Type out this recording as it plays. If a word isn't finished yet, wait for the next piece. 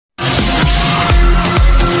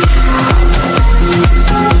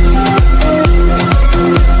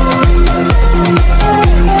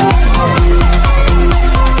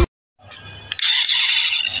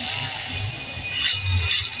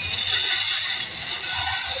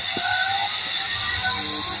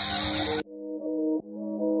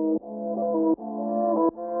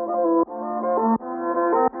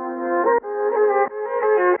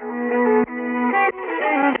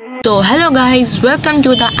So hello guys, welcome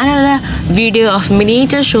to the another video of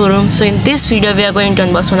Miniature Showroom. So in this video we are going to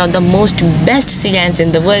unbox one of the most best sedans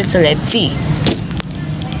in the world. So let's see.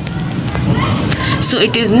 So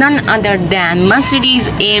it is none other than Mercedes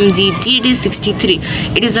AMG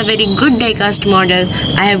GT63. It is a very good diecast model.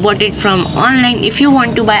 I have bought it from online. If you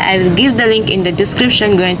want to buy, I will give the link in the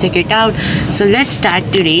description. Go and check it out. So let's start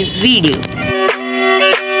today's video.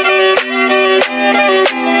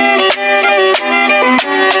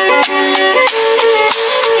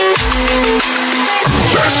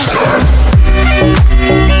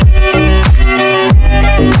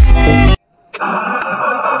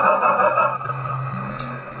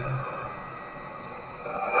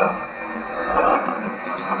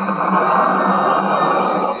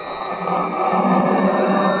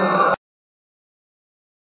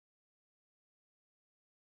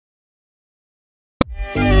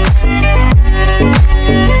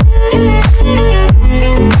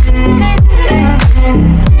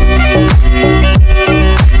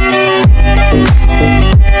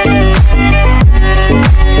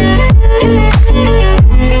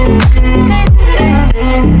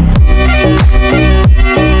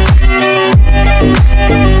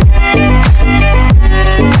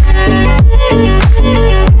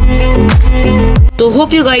 So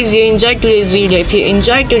hope you guys enjoyed today's video. If you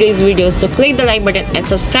enjoyed today's video, so click the like button and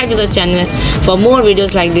subscribe to the channel for more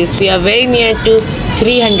videos like this. We are very near to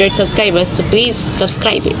 300 subscribers, so please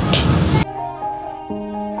subscribe it.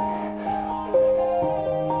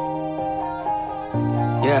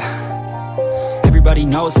 Yeah, everybody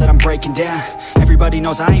knows that I'm breaking down. Everybody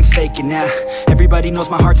knows I ain't faking now. Everybody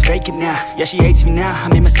knows my heart's vacant now. Yeah, she hates me now, I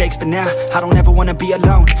made mistakes but now I don't ever wanna be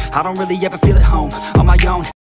alone. I don't really ever feel at home on my own.